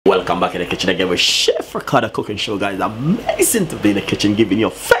Welcome back in the kitchen again with Chef Ricardo cooking show, guys. Amazing to be in the kitchen giving you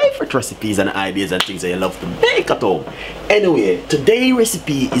your favorite recipes and ideas and things that you love to make at home. Anyway, today's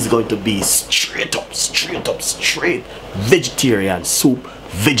recipe is going to be straight vegetarian soup,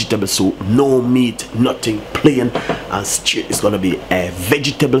 vegetable soup, no meat, nothing, plain and straight. It's going to be a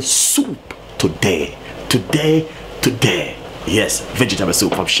vegetable soup today. Yes, vegetable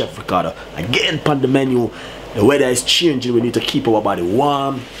soup from Chef Ricardo. Again, on the menu. The weather is changing, we need to keep our body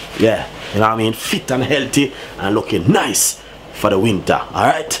warm. Yeah, you know what I mean? Fit and healthy and looking nice for the winter.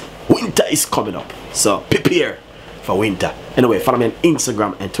 Alright? Winter is coming up. So prepare for winter. Anyway, follow me on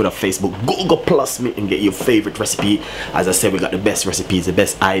Instagram and Twitter, Facebook. Google plus me and get your favorite recipe. As I said, we got the best recipes, the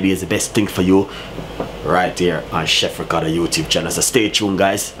best ideas, the best thing for you right here on Chef Ricardo YouTube channel. So stay tuned,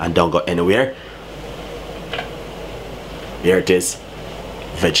 guys, and don't go anywhere. Here it is.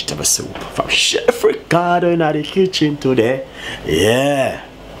 Vegetable soup from Chef Ricardo in the kitchen today. Yeah,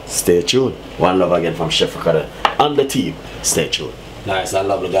 stay tuned. One love again from Chef Ricardo and the team. Stay tuned. Nice and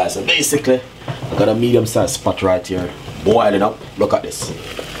lovely, guys. So basically, I got a medium-sized pot right here boiling up. Look at this.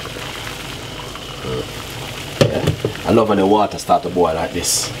 Yeah. I love when the water start to boil like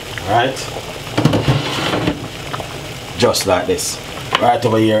this. Alright, just like this. Right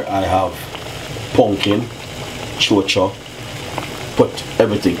over here I have pumpkin, chocho. Put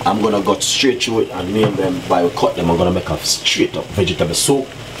everything. I'm gonna go straight through it and name them by cut them. I'm gonna make a straight up vegetable soup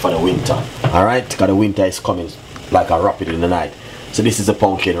for the winter. Alright, because the winter is coming like a rapid in the night. So this is a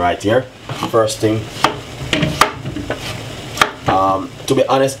pumpkin right here. First thing, to be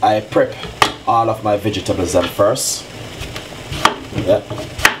honest, I prep all of my vegetables then first. Yeah,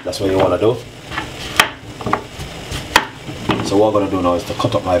 that's what you wanna do. So what I'm gonna do now is to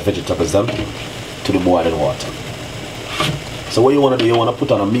cut up my vegetables then to the boiling water. So what you want to do, you want to put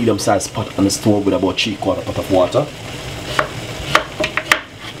on a medium-sized pot on the stove with about 3/4 pot of water.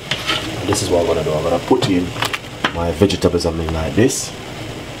 And this is what I'm going to do. I'm going to put in my vegetables on like this.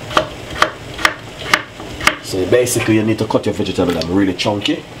 So basically you need to cut your vegetables really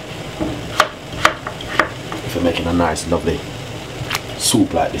chunky if you're making a nice lovely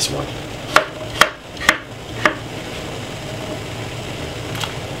soup like this one.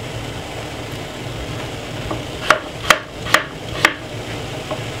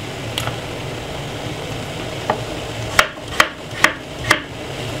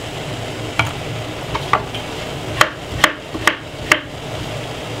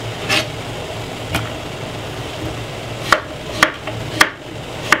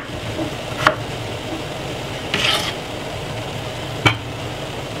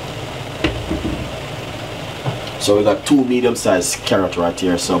 So we got 2 medium-sized carrots right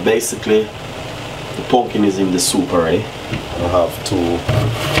here. So basically, the pumpkin is in the soup already. I have 2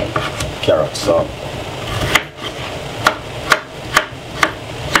 carrots. So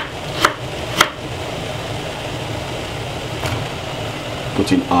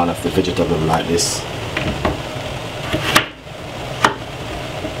put in all of the vegetable like this.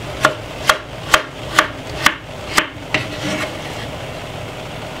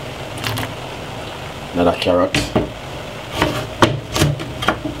 Another carrot.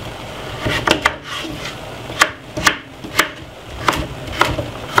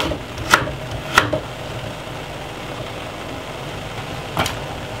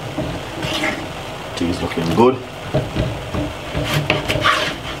 Things looking good.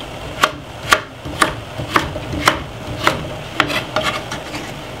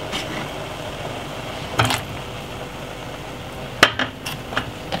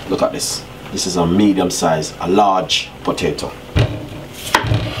 Look at this. This is a medium size, a large potato.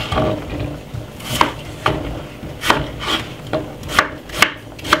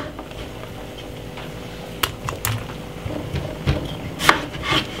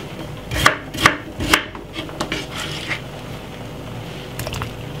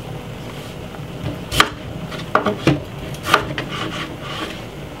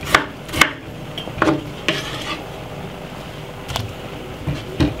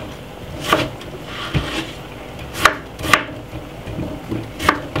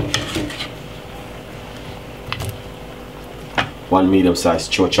 One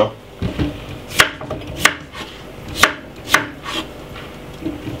medium-sized chocho.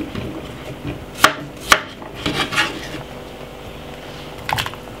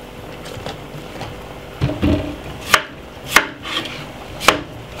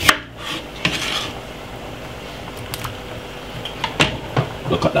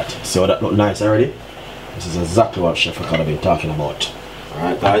 Look at that. See how that look nice already? This is exactly what Chef Ricardo been talking about.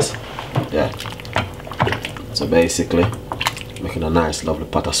 Alright, guys? Yeah. So basically, making a nice lovely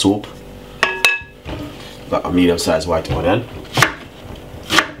pot of soup. Got a medium sized white onion.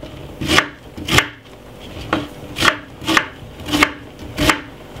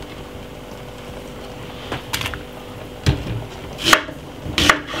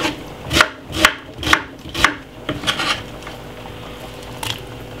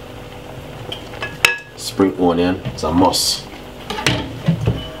 spring onion, it's a must.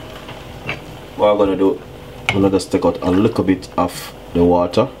 What I'm gonna do, I'm gonna just take out a little bit of the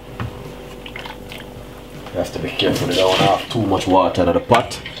water. You have to be careful, you don't want to have too much water in the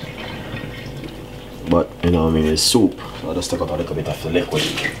pot. But you know what I mean, it's soup, so I'll just take out a little bit of the liquid.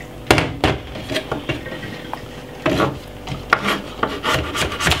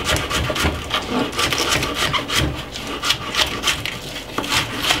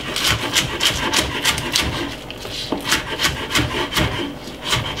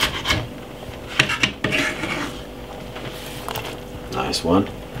 Nice one.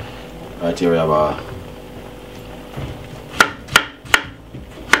 Right here we have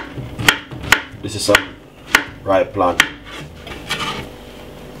this is some ripe plantain.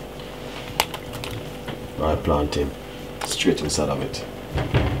 Ripe plantain straight inside of it.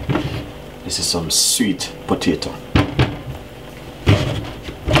 This is some sweet potato.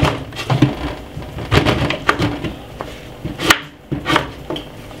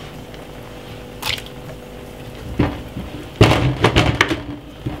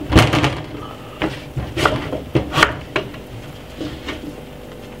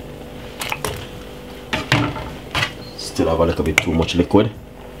 Still have a little bit too much liquid.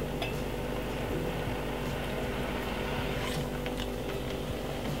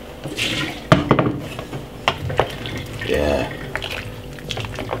 Yeah.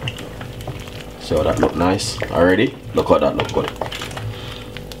 So that look nice already. Look how that look good.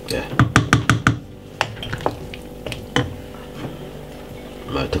 Yeah.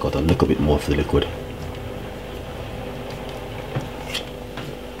 I might take out a little bit more of the liquid.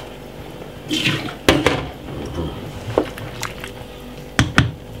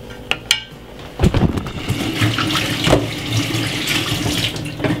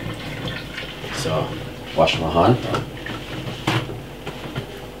 So, wash my hand.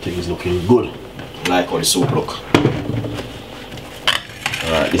 Things looking good. I like how the soup look.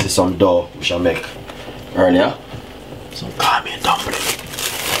 Alright, this is some dough which I make earlier. Some Caribbean dumpling.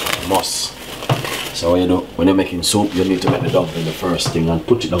 Must. So what you do, when you're making soup, you need to make the dumpling the first thing and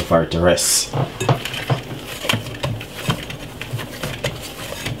put it down for it to rest.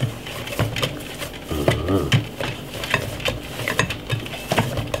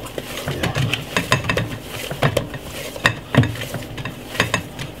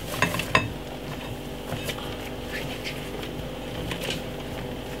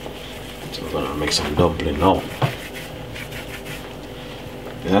 So we're gonna make some dumpling now.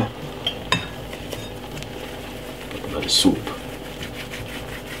 Yeah? Look at the soup.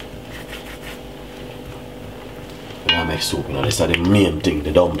 When I make soup, you know, this is the main thing,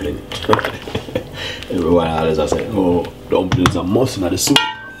 the dumpling. Everyone always say, oh, dumplings are must in the soup.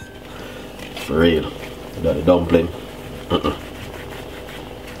 For real. Without the dumpling.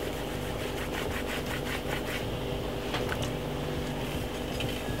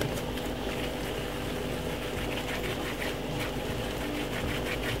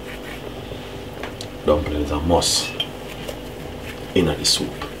 Dumplings are must in the soup.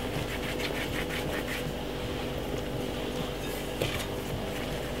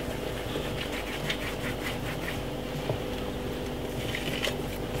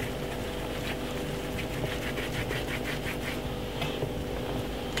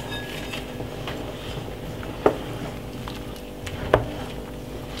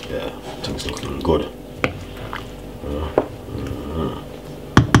 Yeah, things looking good.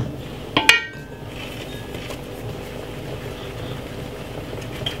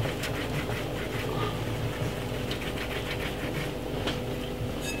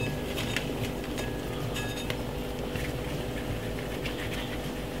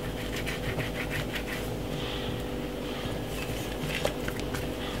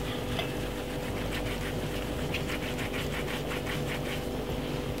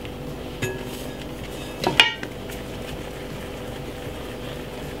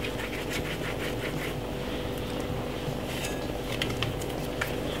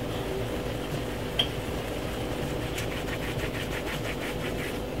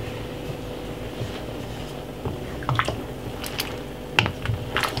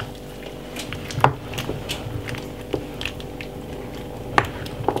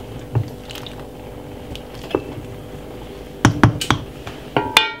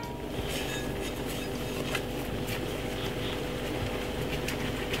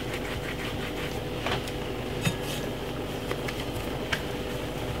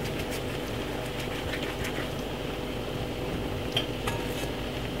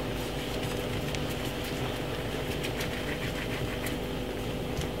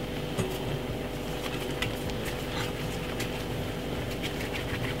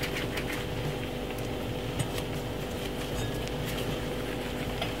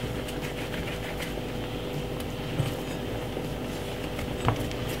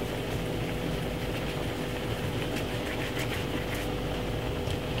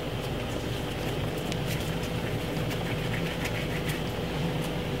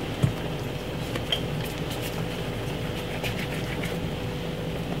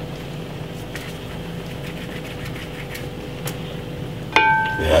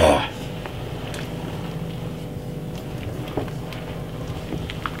 Yeah.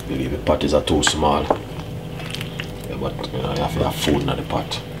 I believe the pot is too small. Yeah, but you know, you have to have food in the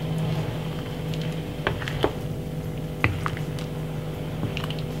pot.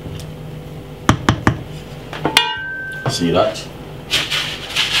 See that?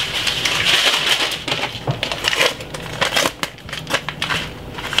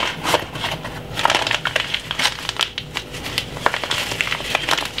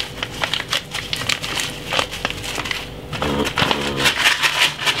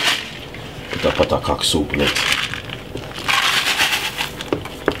 Put a pot of cock soup in it.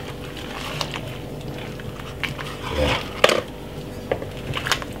 Yeah.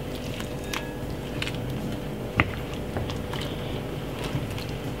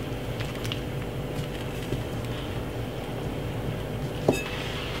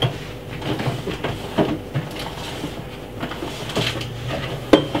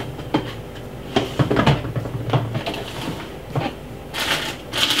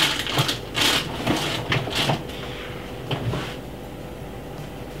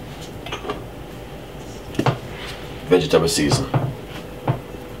 Vegetable season.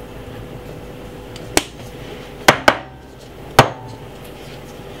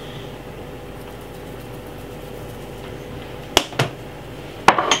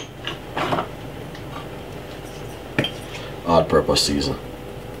 All-purpose season.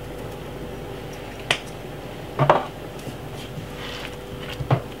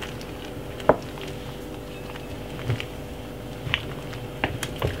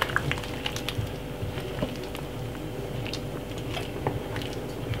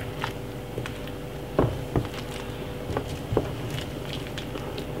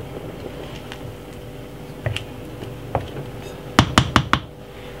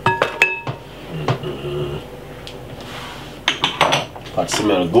 Pot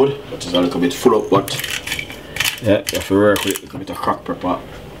smell good, but it's a little bit full up, but yeah, you have to work with a little bit of cracked pepper.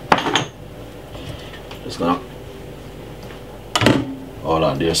 Just gonna hold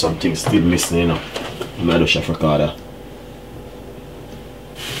on, there's some things still missing, you know. You might do Chef Ricardo.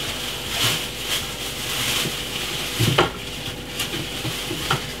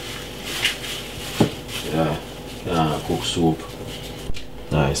 Yeah, cook soup.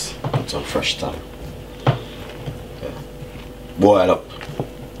 Nice. Put some fresh thyme. Boil up.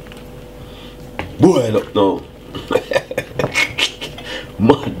 Boil up now.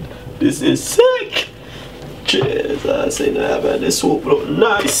 Man, this is sick. Cheers. I say that, man. This soup look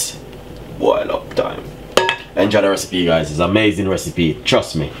nice. Boil up time. Enjoy the recipe, guys. It's an amazing recipe.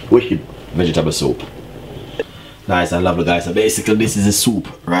 Trust me. Wicked vegetable soup. Nice and lovely, guys. So basically, this is a soup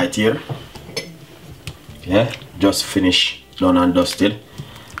right here. Yeah, just finished, done and dusted.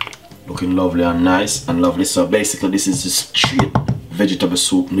 Looking lovely and nice and lovely. So basically this is just straight vegetable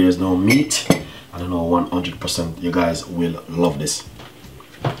soup. There's no meat. I don't know, 100% you guys will love this.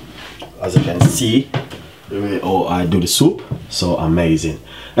 As you can see, the way I do the soup, so amazing.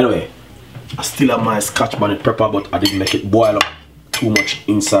 Anyway, I still have my scotch bonnet pepper, but I didn't make it boil up too much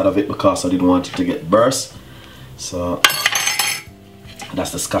inside of it because I didn't want it to get burst. So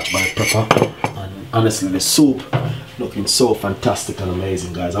that's the scotch bonnet pepper. And honestly, the soup looking so fantastic and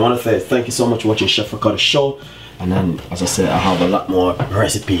amazing, guys. I want to say thank you so much for watching Chef Ricardo show. And then, as I said, I have a lot more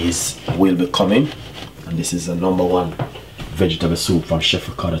recipes will be coming. And this is the #1 vegetable soup from Chef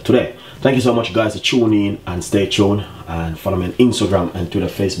Ricardo today. Thank you so much, guys, for tuning in, and stay tuned and follow me on Instagram and Twitter,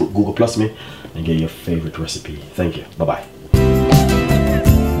 Facebook, Google Plus me, and get your favorite recipe. Thank you. Bye bye.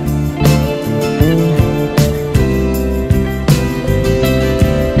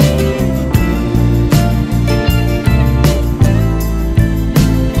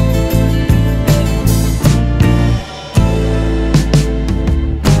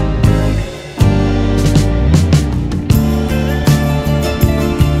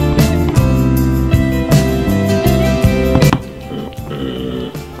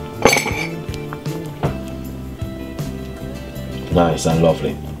 Nice and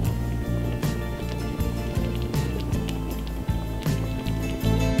lovely.